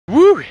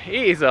It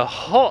is a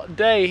hot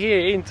day here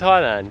in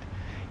Thailand,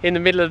 in the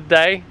middle of the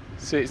day,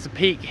 so it's the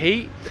peak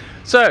heat.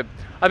 So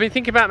I've been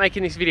thinking about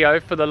making this video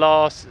for the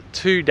last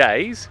 2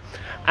 days,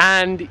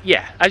 and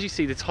yeah, as you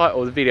see, the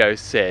title of the video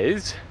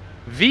says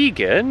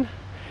vegan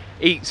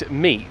eats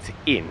meat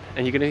in,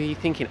 and you're going to be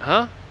thinking,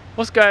 huh,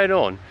 what's going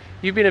on?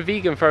 You've been a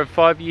vegan for over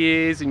 5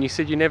 years and you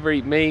said you never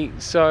eat meat.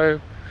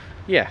 So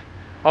yeah,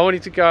 I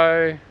wanted to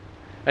go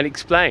and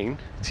explain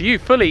to you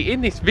fully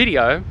in this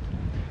video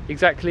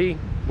exactly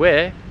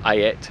where I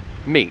ate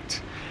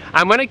meat.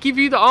 And when I give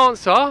you the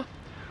answer,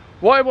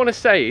 what I want to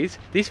say is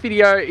this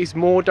video is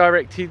more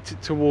directed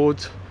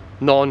towards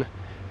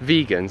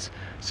non-vegans.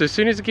 So as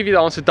soon as I give you the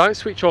answer, don't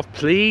switch off.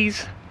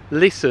 Please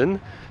listen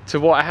to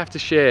what I have to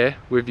share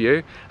with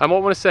you. And what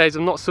I want to say is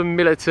I'm not some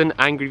militant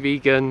angry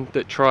vegan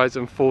that tries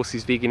and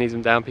forces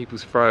veganism down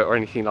people's throat or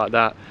anything like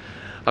that.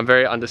 I'm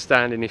very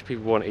understanding if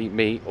people want to eat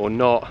meat or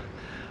not.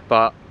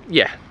 But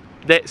yeah,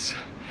 let's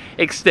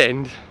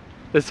extend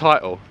the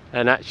title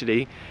and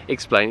actually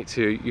explain it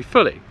to you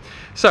fully.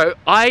 So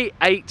I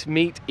ate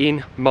meat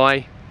in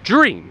my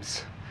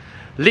dreams,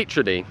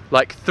 literally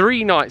like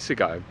 3 nights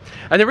ago.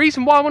 And the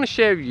reason why I want to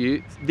share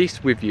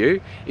this with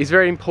you is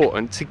very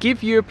important, to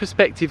give you a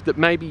perspective that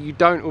maybe you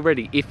don't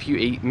already if you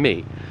eat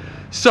meat.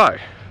 So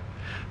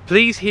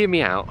please hear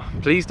me out,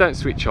 please don't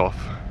switch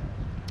off.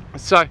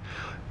 So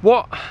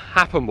what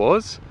happened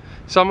was,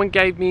 someone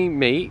gave me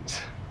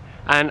meat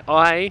and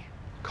I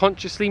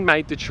consciously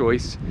made the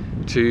choice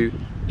to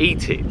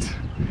eat it.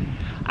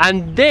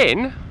 And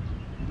then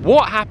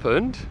what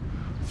happened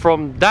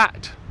from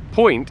that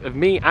point of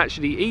me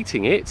actually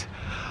eating it,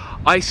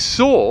 I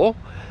saw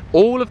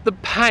all of the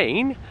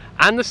pain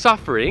and the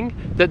suffering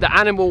that the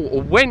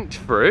animal went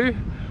through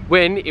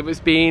when it was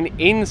being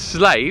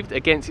enslaved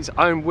against its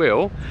own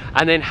will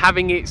and then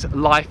having its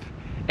life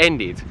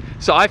ended.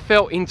 So I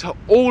felt into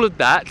all of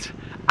that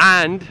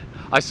and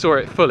I saw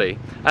it fully.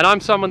 And I'm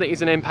someone that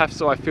is an empath,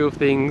 so I feel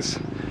things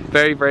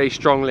very, very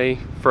strongly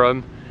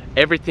from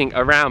everything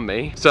around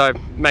me. So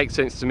it makes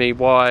sense to me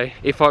why,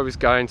 if I was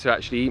going to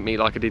actually eat meat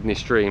like I did in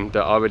this dream,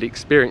 that I would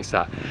experience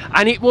that.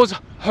 And it was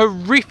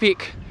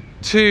horrific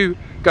to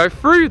go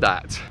through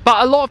that.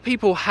 But a lot of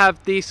people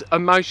have this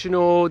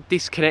emotional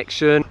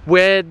disconnection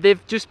where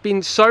they've just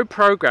been so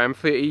programmed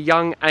for a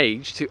young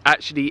age to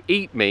actually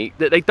eat meat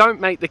that they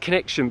don't make the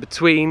connection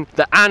between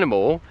the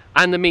animal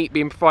and the meat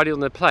being provided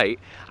on the plate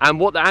and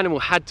what the animal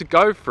had to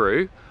go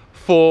through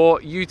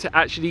for you to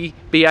actually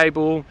be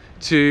able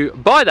to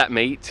buy that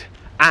meat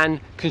and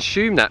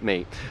consume that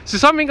meat. So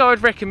something I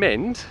would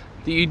recommend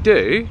that you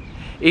do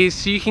is,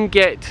 so you can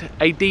get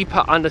a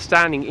deeper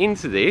understanding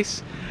into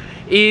this,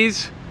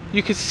 is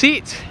you could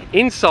sit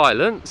in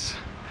silence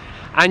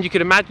and you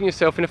could imagine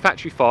yourself in a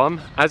factory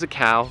farm as a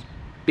cow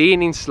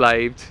being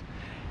enslaved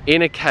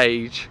in a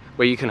cage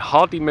where you can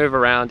hardly move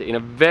around, in a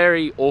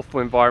very awful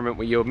environment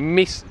where you're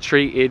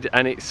mistreated,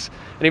 and it's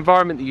an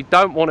environment that you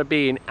don't want to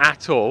be in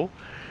at all.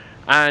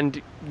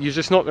 And you're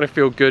just not going to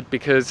feel good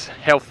because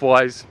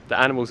health-wise the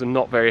animals are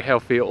not very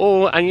healthy at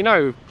all. And you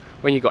know,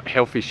 when you've got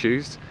health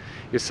issues,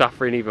 you're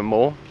suffering even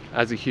more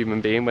as a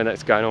human being when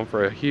that's going on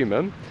for a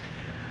human.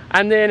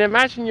 And then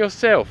imagine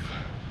yourself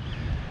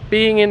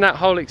being in that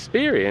whole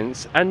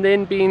experience and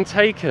then being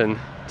taken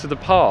to the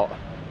part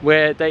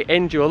where they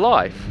end your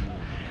life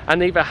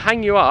and either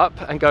hang you up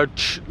and go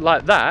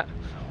like that,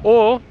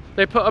 or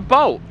they put a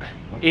bolt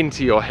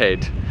into your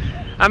head.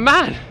 And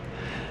man,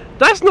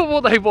 that's not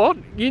what they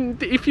want.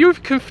 If you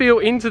can feel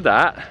into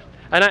that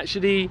and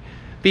actually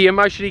be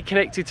emotionally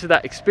connected to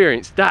that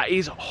experience, that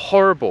is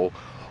horrible.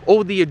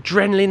 All the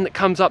adrenaline that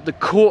comes up, the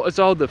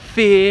cortisol, the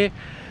fear,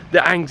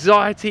 the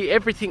anxiety,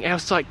 everything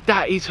else, like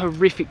that is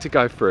horrific to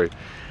go through.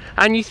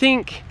 And you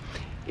think,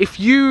 if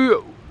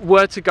you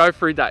were to go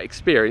through that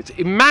experience,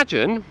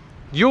 imagine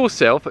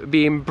yourself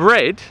being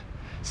bred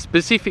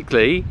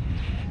specifically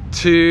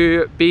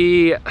to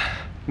be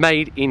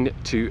made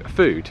into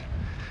food,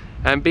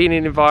 and being in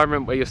an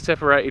environment where you're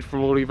separated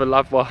from all your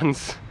loved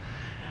ones.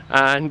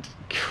 And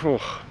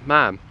oh,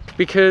 man,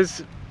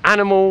 because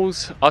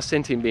animals are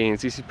sentient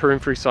beings, this is proven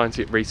through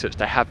scientific research,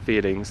 they have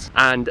feelings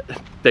and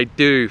they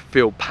do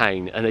feel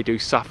pain and they do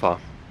suffer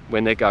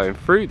when they're going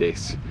through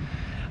this.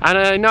 And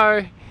I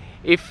know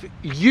if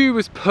you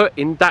was put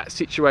in that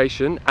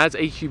situation as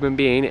a human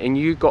being and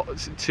you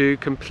got to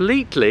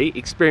completely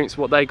experience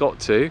what they got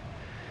to,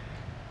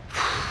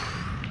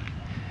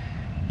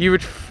 it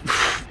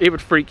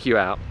would freak you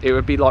out. It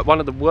would be like one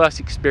of the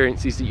worst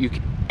experiences that you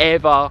could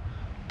ever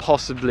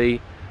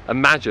possibly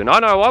imagine. I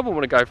know I wouldn't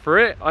want to go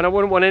through it, and I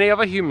wouldn't want any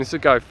other humans to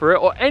go through it,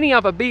 or any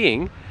other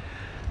being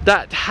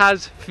that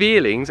has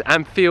feelings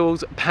and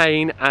feels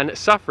pain and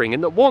suffering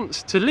and that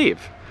wants to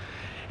live.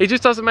 It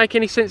just doesn't make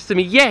any sense to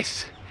me.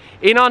 Yes,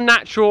 in our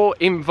natural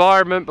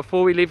environment,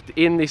 before we lived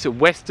in this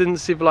Western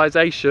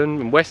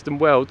civilization and Western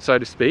world, so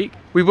to speak,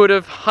 we would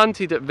have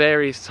hunted at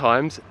various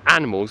times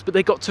animals, but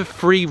they got to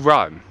free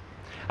roam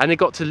and they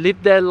got to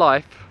live their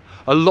life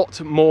a lot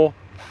more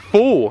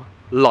full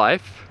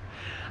life.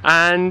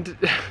 And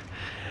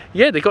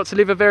yeah, they got to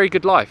live a very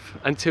good life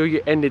until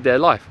you ended their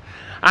life.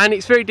 And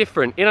it's very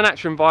different. In a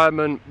natural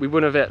environment, we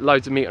wouldn't have ate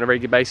loads of meat on a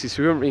regular basis.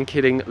 We wouldn't have been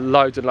killing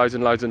loads and loads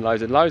and loads and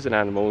loads and loads of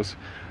animals.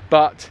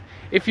 But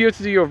if you were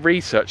to do your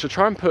research, I'll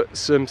try and put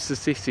some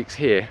statistics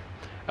here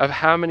of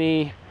how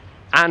many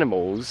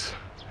animals'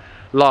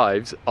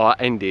 lives are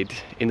ended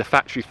in the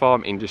factory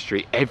farm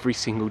industry every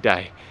single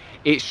day.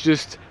 It's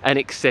just an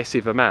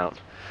excessive amount.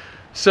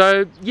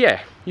 So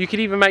yeah, you could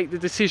either make the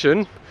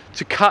decision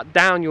to cut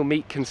down your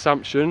meat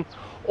consumption,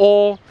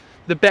 or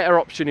the better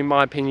option in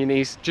my opinion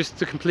is just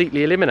to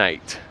completely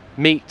eliminate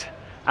meat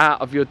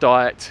out of your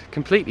diet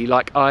completely,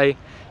 like I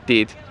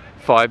did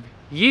 5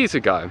 years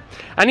ago.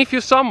 And if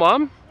you're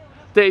someone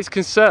that is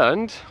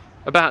concerned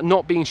about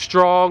not being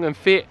strong and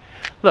fit,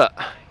 look,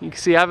 you can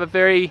see I have a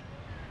very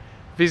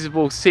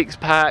visible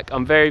six-pack.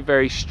 I'm very,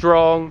 very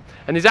strong.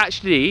 And there's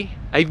actually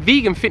a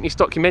vegan fitness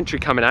documentary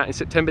coming out in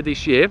September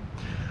this year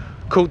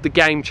called The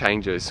Game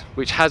Changers,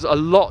 which has a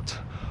lot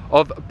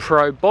of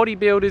pro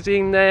bodybuilders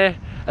in there,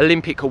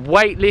 Olympic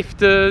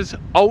weightlifters,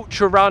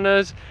 ultra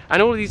runners,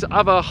 and all of these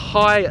other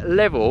high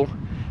level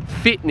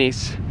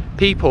fitness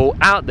people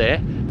out there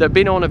that have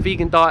been on a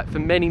vegan diet for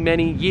many,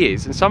 many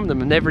years, and some of them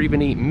have never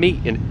even eaten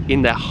meat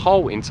in their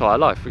whole entire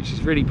life, which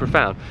is really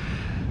profound.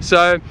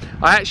 So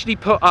I actually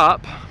put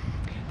up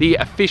the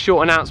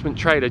official announcement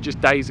trailer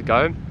just days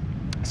ago,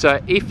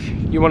 so if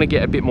you want to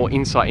get a bit more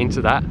insight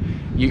into that,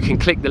 you can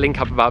click the link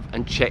up above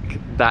and check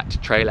that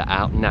trailer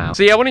out now.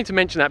 So yeah, I wanted to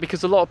mention that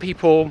because a lot of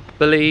people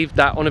believe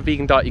that on a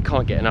vegan diet you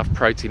can't get enough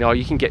protein. Oh,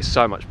 you can get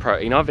so much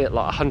protein. I've had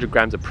like 100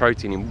 grams of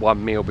protein in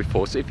one meal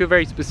before. So if you're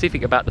very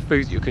specific about the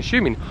foods that you're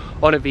consuming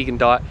on a vegan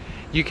diet,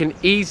 you can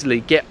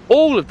easily get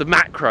all of the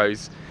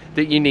macros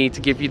that you need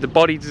to give you the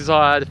body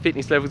desire, the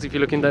fitness levels if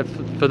you're looking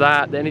for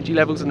that, the energy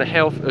levels and the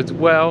health as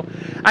well.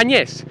 And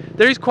yes,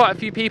 there is quite a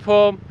few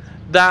people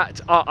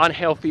that are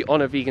unhealthy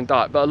on a vegan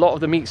diet, but a lot of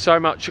them eat so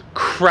much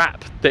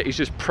crap that is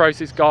just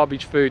processed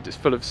garbage food that's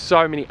full of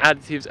so many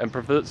additives and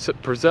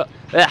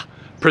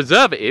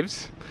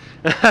preservatives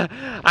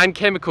and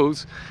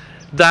chemicals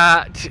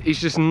that is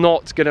just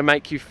not going to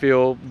make you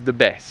feel the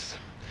best.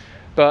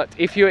 But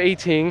if you're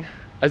eating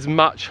as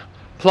much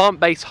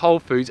plant-based whole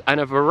foods and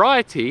a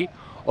variety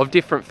of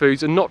different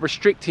foods and not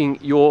restricting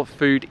your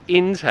food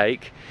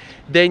intake,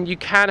 then you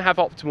can have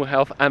optimal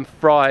health and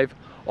thrive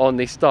on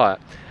this diet.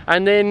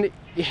 And then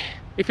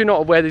if you're not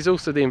aware, there's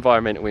also the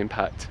environmental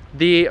impact.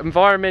 The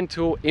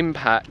environmental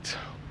impact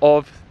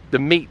of the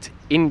meat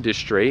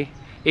industry,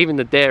 even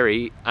the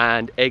dairy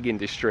and egg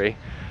industry,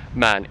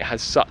 man, it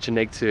has such a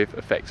negative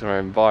effect on our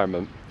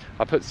environment.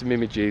 I put some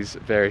images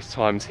at various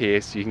times here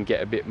so you can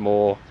get a bit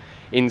more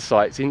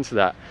insights into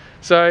that.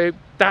 So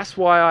that's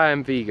why I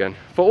am vegan,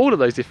 for all of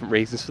those different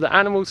reasons, for the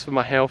animals, for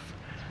my health,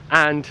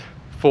 and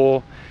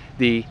for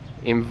the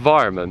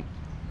environment.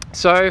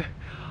 So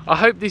I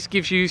hope this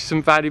gives you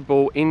some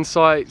valuable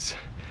insights,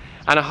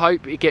 and I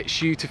hope it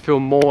gets you to feel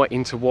more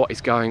into what is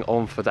going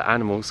on for the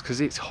animals,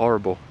 because it's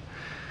horrible.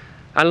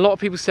 And a lot of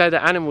people say they're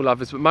animal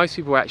lovers, but most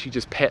people are actually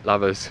just pet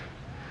lovers,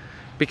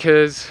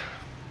 because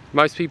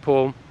most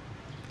people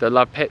that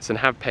love pets and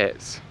have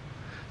pets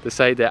that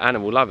say they're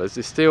animal lovers,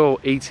 they're still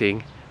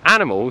eating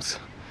animals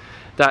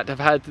that have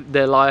had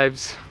their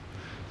lives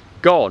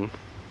gone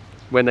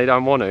when they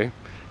don't want to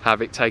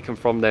have it taken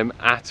from them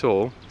at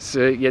all.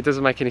 So yeah, it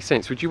doesn't make any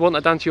sense. Would you want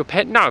that done to your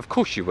pet? No, of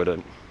course you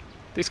wouldn't.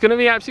 It's going to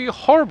be absolutely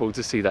horrible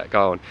to see that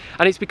go on.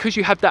 And it's because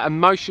you have that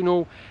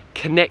emotional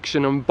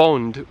connection and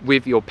bond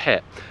with your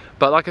pet.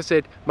 But like I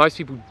said, most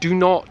people do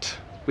not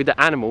with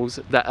the animals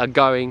that are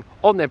going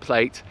on their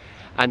plate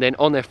and then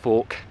on their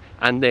fork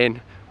and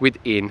then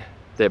within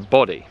their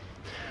body.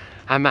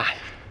 And man,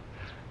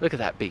 look at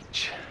that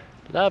beach.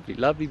 Lovely,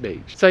 lovely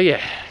beach. So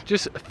yeah,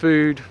 just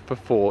food for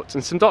thought.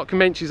 And some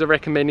documentaries I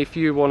recommend if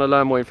you want to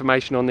learn more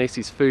information on this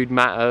is Food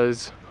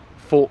Matters,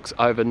 Forks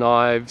Over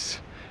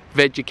Knives,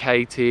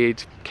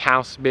 Vegucated,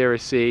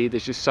 Cowspiracy.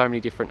 There's just so many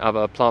different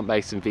other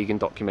plant-based and vegan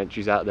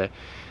documentaries out there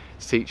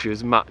to teach you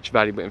as much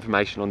valuable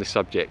information on this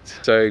subject,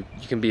 so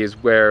you can be as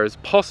aware as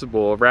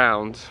possible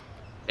around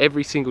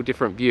every single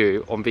different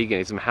view on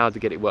veganism, how to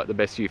get it work the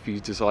best for you if you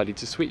decided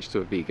to switch to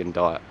a vegan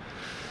diet.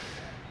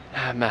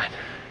 Ah man,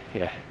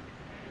 yeah.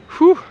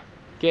 Whew,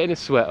 getting a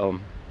sweat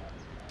on.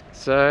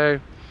 So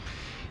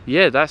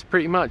yeah, that's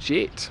pretty much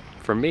it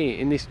from me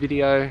in this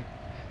video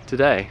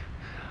today.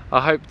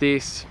 I hope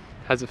this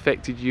has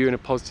affected you in a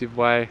positive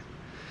way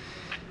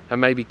and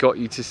maybe got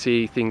you to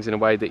see things in a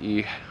way that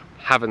you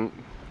haven't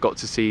got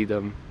to see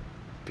them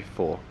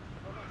before.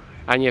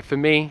 And yeah, for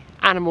me,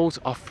 animals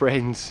are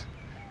friends.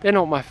 They're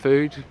not my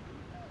food.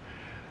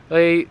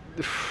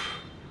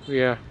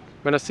 Yeah,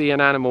 when I see an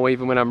animal,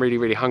 even when I'm really,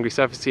 really hungry,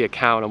 so if I see a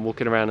cow and I'm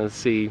walking around and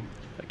see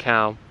a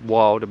cow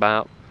wild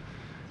about,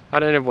 I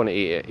don't ever want to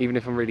eat it, even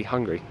if I'm really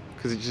hungry,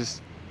 because it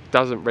just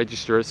doesn't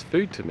register as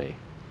food to me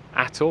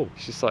at all.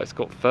 It's just like it's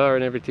got fur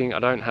and everything. I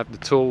don't have the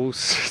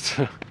tools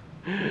to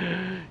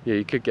yeah,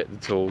 you could get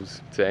the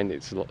tools to end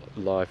its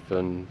life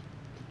and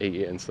eat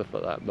it and stuff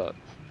like that, but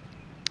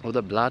all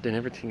the blood and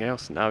everything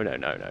else, no,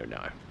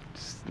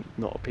 it's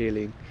not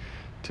appealing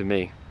to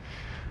me.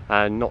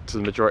 and not to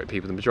the majority of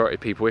people. The majority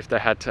of people, if they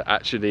had to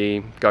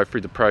actually go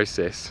through the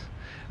process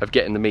of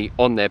getting the meat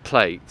on their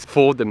plates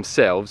for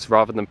themselves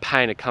rather than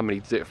paying a company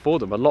to do it for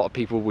them, a lot of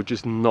people would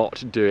just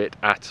not do it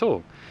at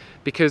all,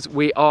 because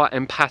we are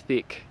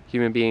empathic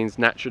human beings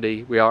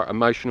naturally. We are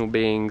emotional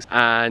beings,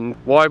 and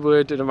why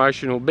would an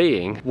emotional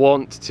being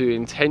want to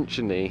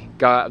intentionally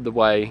go out of the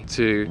way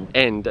to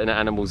end an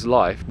animal's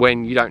life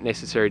when you don't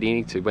necessarily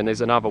need to, when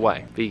there's another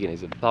way?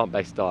 Veganism,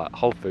 plant-based diet,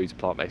 whole foods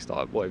plant-based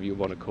diet, whatever you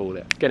want to call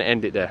it. Gonna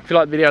end it there. If you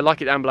like the video,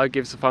 like it down below,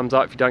 give us a thumbs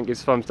up. If you don't, give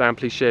us a thumbs down.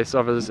 Please share this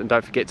with others, and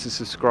don't forget to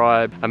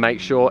subscribe, and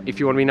make sure, if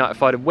you want to be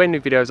notified of when new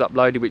videos are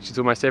uploaded, which is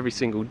almost every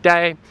single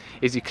day,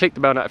 is you click the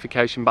bell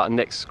notification button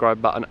next to the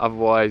subscribe button.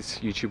 Otherwise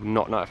YouTube will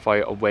not notify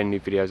you of when new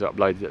videos are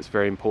uploaded. That's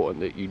very important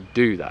that you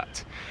do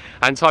that.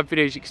 And type of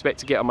videos you expect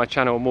to get on my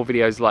channel are more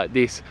videos like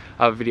this,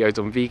 other videos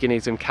on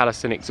veganism,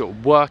 calisthenics sort of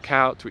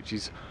workouts, which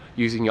is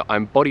using your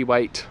own body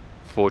weight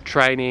for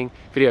training,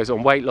 videos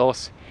on weight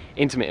loss,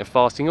 intermittent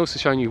fasting, also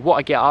showing you what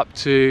I get up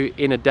to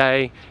in a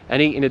day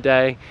and eat in a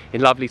day in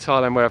lovely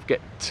Thailand, where I've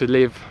get to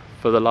live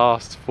for the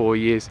last 4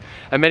 years,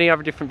 and many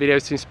other different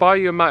videos to inspire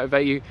you and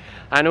motivate you,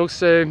 and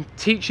also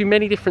teach you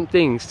many different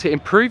things to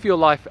improve your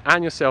life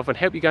and yourself, and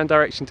help you go in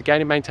direction to gain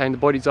and maintain the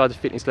body desire, the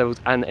fitness levels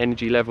and the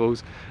energy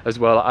levels as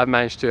well. I've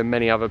managed to, and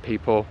many other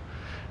people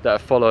that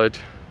have followed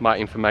my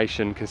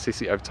information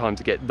consistently over time,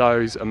 to get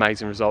those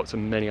amazing results,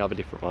 and many other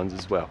different ones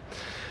as well.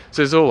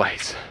 So as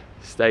always,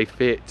 stay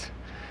fit,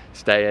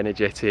 stay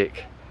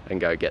energetic, and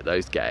go get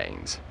those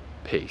gains.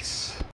 Peace.